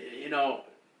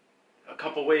 a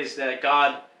couple ways that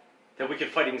we can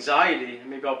fight anxiety.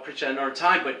 Maybe I'll preach that another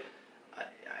time, but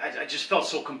I just felt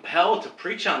so compelled to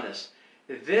preach on this.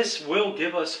 This will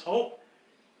give us hope.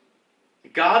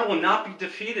 God will not be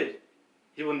defeated.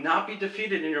 He will not be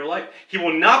defeated in your life. He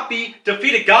will not be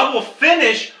defeated. God will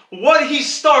finish what He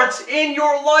starts in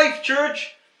your life,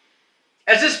 church.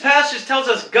 As this passage tells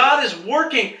us, God is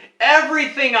working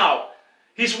everything out.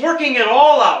 He's working it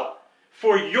all out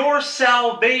for your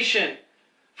salvation,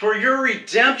 for your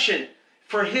redemption,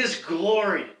 for His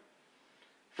glory.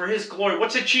 For His glory.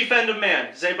 What's the chief end of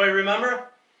man? Does anybody remember?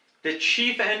 The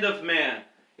chief end of man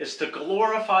is to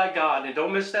glorify God. And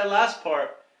don't miss that last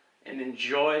part. And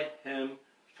enjoy Him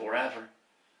forever.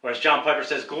 Or as John Piper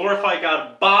says, glorify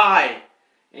God by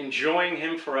enjoying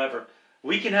Him forever.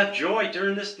 We can have joy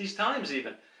during these times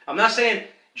even. I'm not saying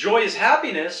joy is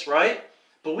happiness, right?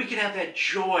 But we can have that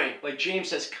joy. Like James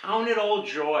says, count it all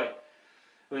joy.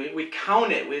 We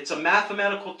count it. It's a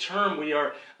mathematical term. We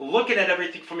are looking at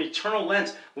everything from eternal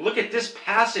lens. Look at this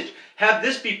passage. Have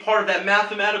this be part of that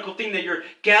mathematical thing that you're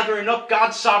gathering up.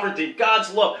 God's sovereignty,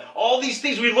 God's love. All these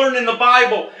things we learn in the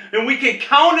Bible. And we can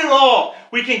count it all.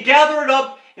 We can gather it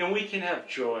up and we can have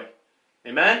joy.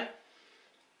 Amen?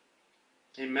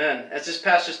 Amen. As this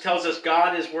passage tells us,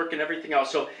 God is working everything out.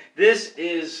 So this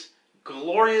is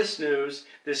glorious news.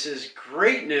 This is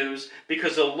great news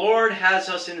because the Lord has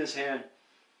us in His hand.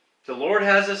 The Lord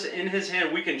has us in His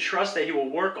hand. We can trust that He will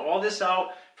work all this out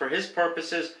for His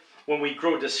purposes. When we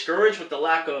grow discouraged with the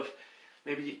lack of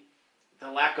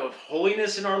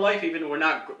holiness in our life, even we're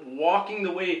not walking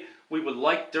the way we would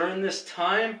like during this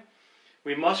time,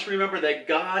 we must remember that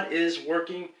God is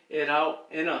working it out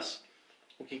in us.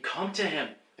 We can come to Him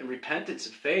in repentance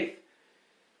and faith.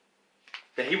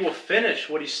 That He will finish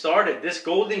what He started. This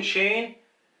golden chain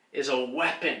is a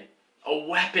weapon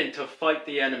to fight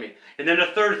the enemy. And then the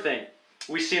third thing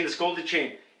we see in this golden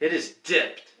chain, it is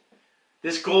dipped.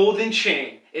 This golden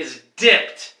chain is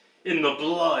dipped in the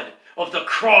blood of the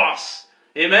cross.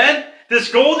 Amen?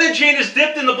 This golden chain is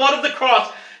dipped in the blood of the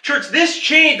cross. Church, this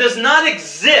chain does not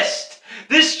exist.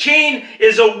 This chain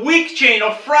is a weak chain,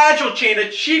 a fragile chain, a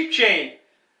cheap chain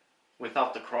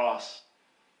without the cross,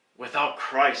 without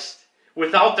Christ,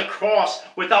 without the cross,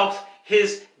 without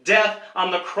His death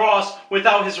on the cross,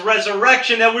 without His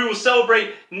resurrection that we will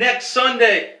celebrate next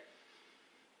Sunday.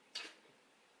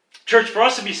 Church, for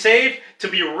us to be saved, to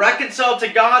be reconciled to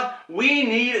God, we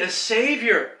need a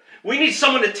Savior. We need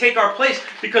someone to take our place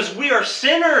because we are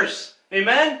sinners.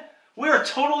 Amen? We are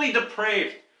totally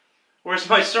depraved. Or as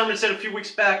my sermon said a few weeks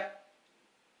back,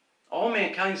 all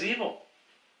mankind's evil.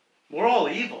 We're all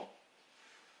evil.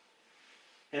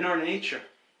 In our nature.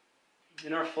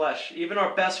 In our flesh. Even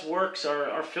our best works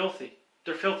are filthy.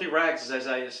 They're filthy rags, as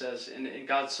Isaiah says, in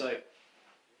God's sight.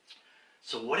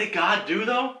 So what did God do,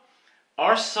 though?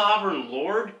 Our sovereign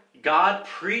Lord, God,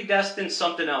 predestined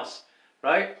something else.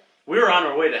 Right? We were on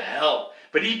our way to hell.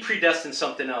 But He predestined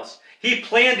something else. He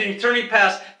planned in eternity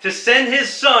past to send His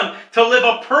Son to live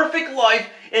a perfect life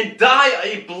and die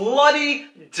a bloody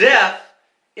death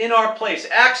in our place.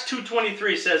 Acts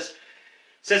 2:23 says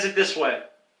it this way.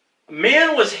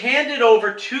 Man was handed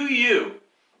over to you.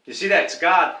 You see that? It's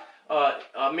God.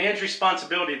 Man's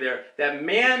responsibility there. That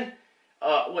man,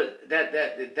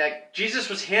 that Jesus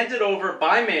was handed over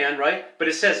by man, right? But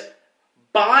it says,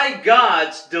 by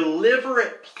God's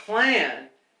deliberate plan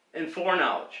and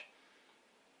foreknowledge.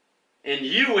 And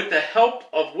you, with the help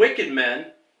of wicked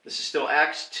men, this is still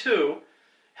Acts 2,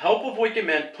 help of wicked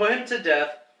men, put Him to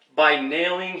death by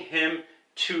nailing Him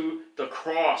to the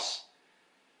cross.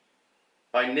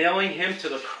 By nailing Him to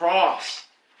the cross.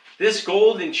 This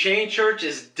golden chain, church,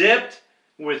 is dipped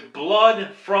with blood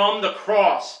from the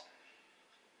cross.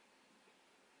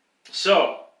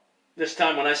 So, this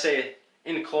time when I say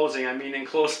in closing, I mean in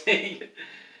closing.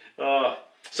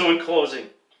 So in closing,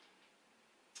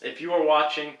 if you are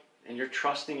watching and you're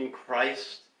trusting in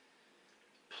Christ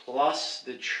plus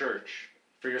the church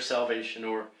for your salvation,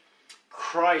 or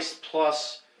Christ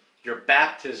plus your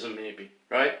baptism maybe,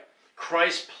 right?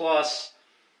 Christ plus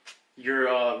your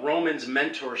Romans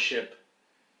mentorship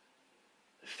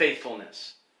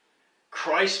faithfulness.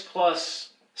 Christ plus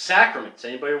sacraments.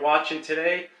 Anybody watching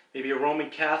today, maybe a Roman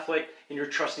Catholic, and you're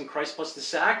trusting Christ plus the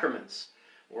sacraments.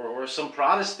 Or some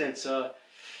Protestants,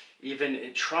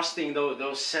 even trusting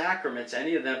those sacraments,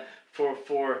 any of them,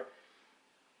 for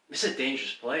this is a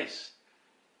dangerous place.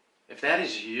 If that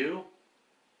is you,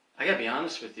 I gotta be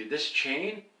honest with you, this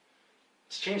chain's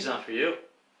not for you.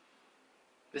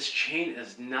 This chain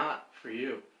is not for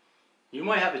you. You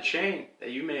might have a chain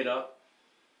that you made up.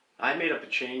 I made up a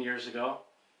chain years ago.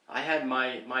 I had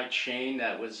my chain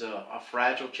that was a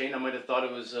fragile chain. I might have thought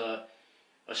it was a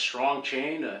strong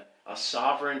chain, a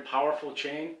sovereign, powerful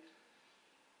chain.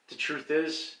 The truth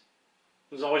is,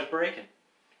 it was always breaking.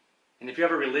 And if you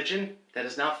have a religion that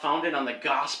is not founded on the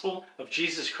gospel of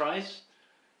Jesus Christ,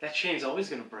 that chain's always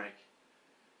going to break.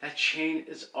 That chain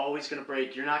is always going to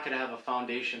break. You're not going to have a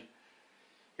foundation.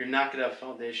 You're not going to have a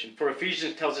foundation. For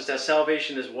Ephesians tells us that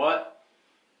salvation is what?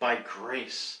 By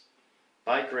grace.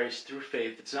 By grace, through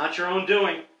faith. It's not your own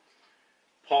doing.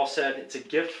 Paul said it's a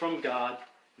gift from God,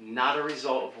 not a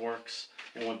result of works.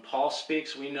 And when Paul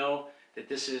speaks, we know that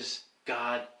this is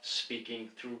God speaking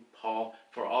through Paul.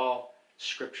 For all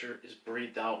Scripture is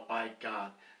breathed out by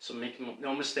God. So make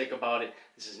no mistake about it.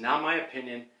 This is not my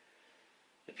opinion.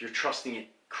 If you're trusting in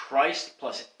Christ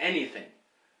plus anything,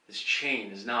 this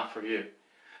chain is not for you.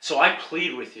 So I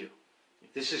plead with you.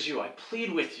 If this is you, I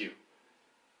plead with you.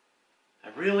 I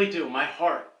really do. My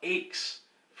heart aches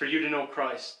for you to know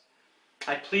Christ.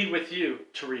 I plead with you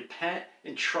to repent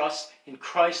and trust in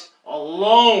Christ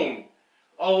alone.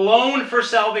 Alone for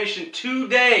salvation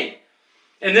today.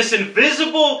 And this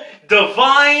invisible,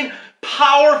 divine,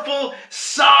 powerful,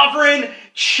 sovereign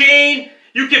chain,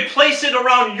 you can place it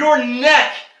around your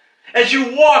neck as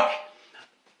you walk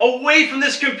away from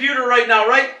this computer right now,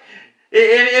 right?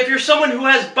 If you're someone who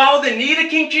has bowed the knee to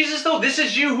King Jesus, though, this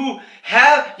is you who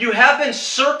have been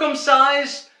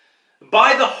circumcised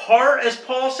by the heart, as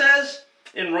Paul says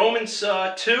in Romans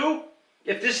 2.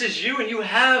 If this is you and you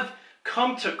have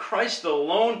come to Christ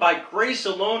alone, by grace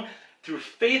alone, through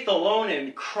faith alone,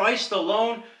 in Christ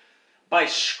alone, by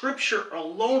Scripture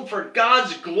alone, for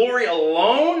God's glory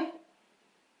alone,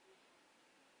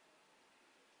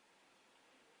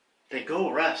 then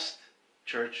go rest,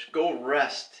 church. Go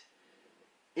rest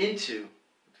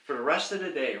for the rest of the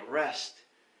day, rest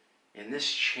in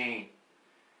this chain,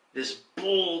 this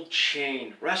bold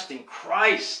chain. Rest in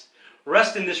Christ.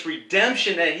 Rest in this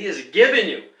redemption that He has given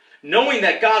you, knowing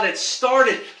that God had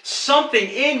started something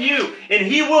in you, and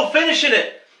He will finish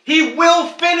it. He will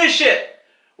finish it.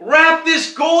 Wrap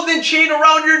this golden chain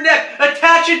around your neck.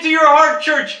 Attach it to your heart,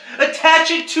 church.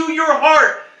 Attach it to your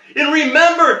heart. And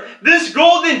remember, this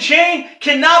golden chain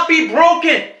cannot be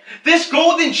broken. This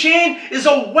golden chain is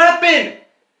a weapon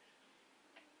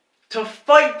to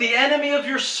fight the enemy of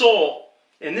your soul.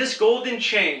 And this golden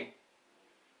chain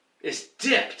is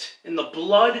dipped in the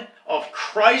blood of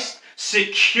Christ,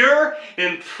 secure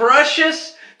and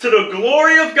precious to the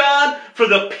glory of God, for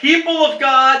the people of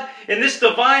God. And this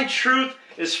divine truth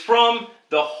is from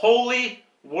the holy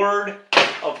Word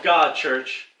of God,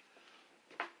 church.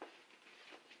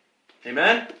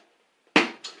 Amen?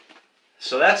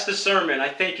 So that's the sermon. I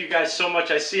thank you guys so much.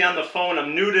 I see on the phone,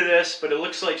 I'm new to this, but it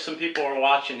looks like some people are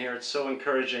watching here. It's so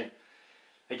encouraging.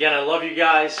 Again, I love you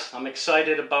guys. I'm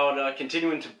excited about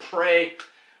continuing to pray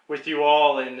with you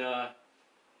all. And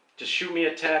just shoot me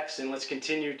a text and let's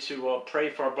continue to pray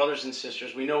for our brothers and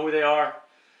sisters. We know who they are.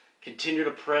 Continue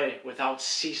to pray without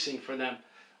ceasing for them.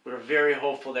 We're very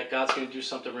hopeful that God's going to do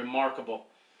something remarkable.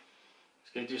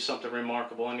 He's going to do something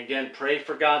remarkable. And again, pray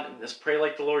for God. Let's pray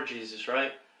like the Lord Jesus,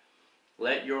 right?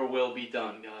 Let your will be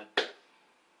done, God.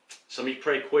 So let me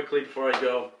pray quickly before I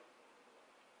go.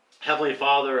 Heavenly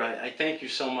Father, I thank you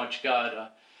so much, God.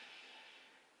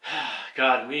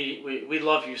 God, we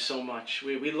love you so much.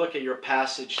 We look at your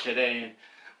passage today and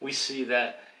we see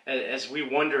that as we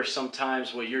wonder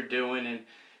sometimes what you're doing, and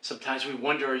sometimes we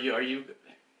wonder,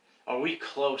 are we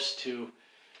close to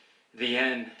the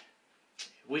end?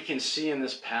 We can see in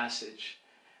this passage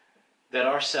that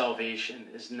our salvation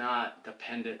is not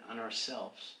dependent on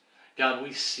ourselves. God,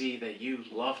 we see that you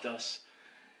loved us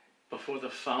before the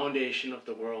foundation of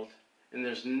the world. And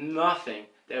there's nothing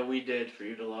that we did for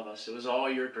you to love us. It was all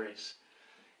your grace.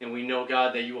 And we know,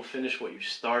 God, that you will finish what you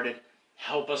started.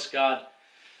 Help us, God.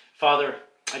 Father,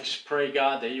 I just pray,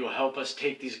 God, that you will help us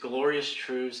take these glorious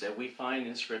truths that we find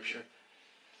in Scripture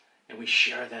and we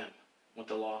share them with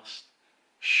the lost.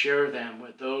 Share them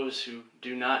with those who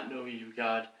do not know you,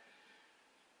 God.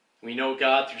 We know,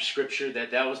 God, through Scripture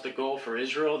that that was the goal for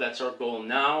Israel. That's our goal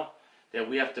now, that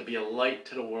we have to be a light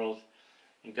to the world.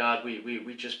 And God,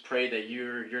 we just pray that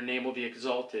your name will be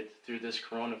exalted through this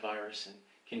coronavirus and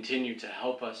continue to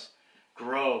help us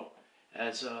grow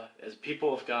as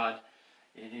people of God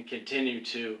and continue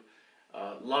to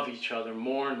love each other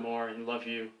more and more and love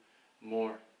you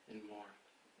more and more.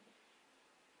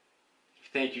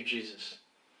 Thank you, Jesus,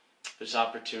 for this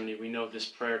opportunity. We know this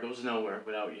prayer goes nowhere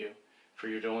without you, for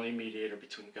you're the only mediator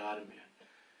between God and man.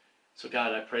 So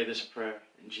God, I pray this prayer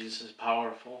in Jesus'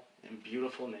 powerful and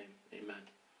beautiful name. Amen.